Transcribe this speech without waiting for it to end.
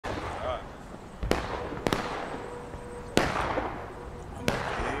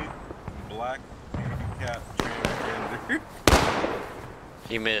black handicap transgender.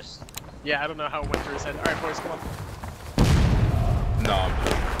 He missed. Yeah, I don't know how Winter is heading. Alright, boys, come on. No, I'm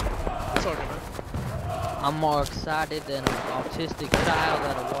joking. It's all good, man. I'm more excited than an autistic child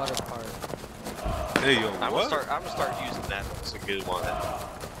at a water park. Hey, yo, I'm what? gonna start using that. It's a good one. I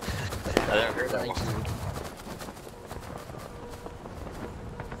never heard that Thank one. you.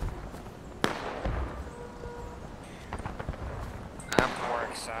 I'm more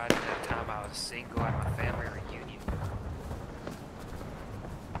excited that time I was single at my family reunion.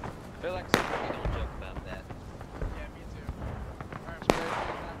 I feel like somebody don't joke about that. Yeah, me too. Alright,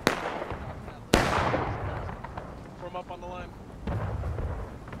 form up on the line.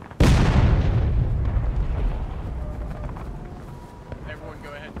 Everyone go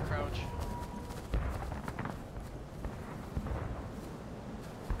ahead and crouch.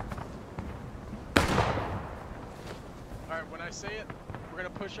 Alright, when I say it, we're gonna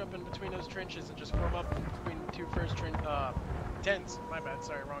push up in between those trenches and just form up in between the two first tents. My bad,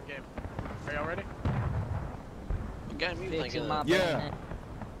 sorry, wrong game. Are y'all ready? You got me Fixing thinking. my Yeah. band.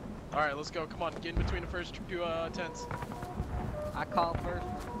 Alright, let's go. Come on, get in between the first two tents. I call first.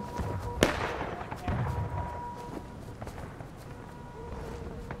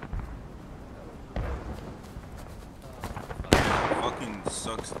 Fucking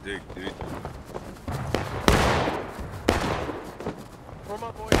sucks dick, dude. Form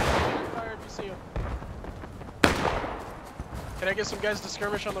up, boys. Fire if you see him. Can I get some guys to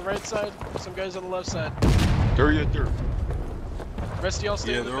skirmish on the right side? Some guys on the left side. Through you through. Rest of y'all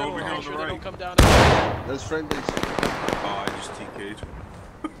stay in the they're middle. over here Make on sure the they right. don't come down. Those friendlies. Oh, I just TK'd.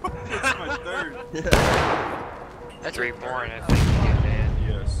 That's my third. That's 3 more, and I think you get that.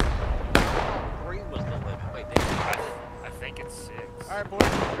 Yes. 3 was the limit. Wait, I think it's 6. Alright, boys.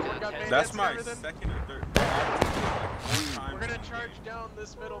 Everyone got bandits That's and my everything? second or third. We're gonna charge down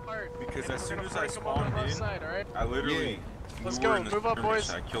this middle part. Because and as we're soon gonna as I break 'em on the spawned left in, side, alright? I literally. Let's we go, were in the move up, skirmish,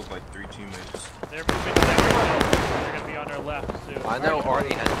 boys. I killed like 3 teammates. They're moving they're gonna be on our left soon. I know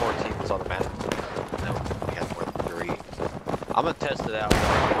Arnie has 4 teams on the map. No, he has more than 3. I'm gonna test it out.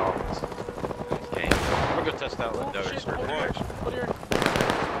 Okay. I'm gonna test it out with Oh, Doge. shit, hold here. Hold here.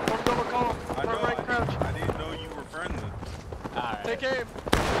 Form double column. I Front know. right crouch. I didn't know you were friendly. Alright. Take aim.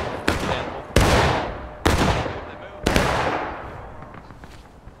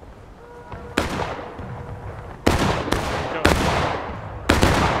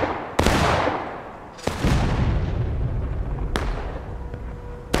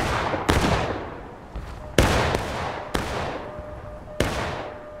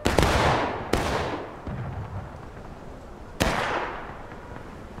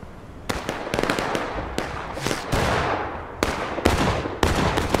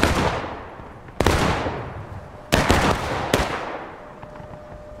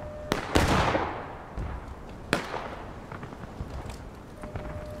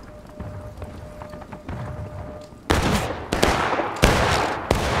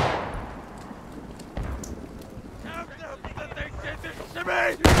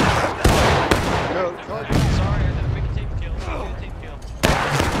 No, God. Sorry, I got a big team kill. Team kill.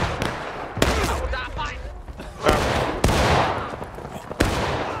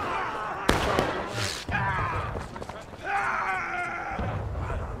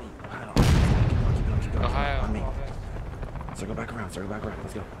 Ohio. Circle back around,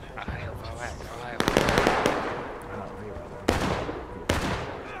 let's go. Ohio.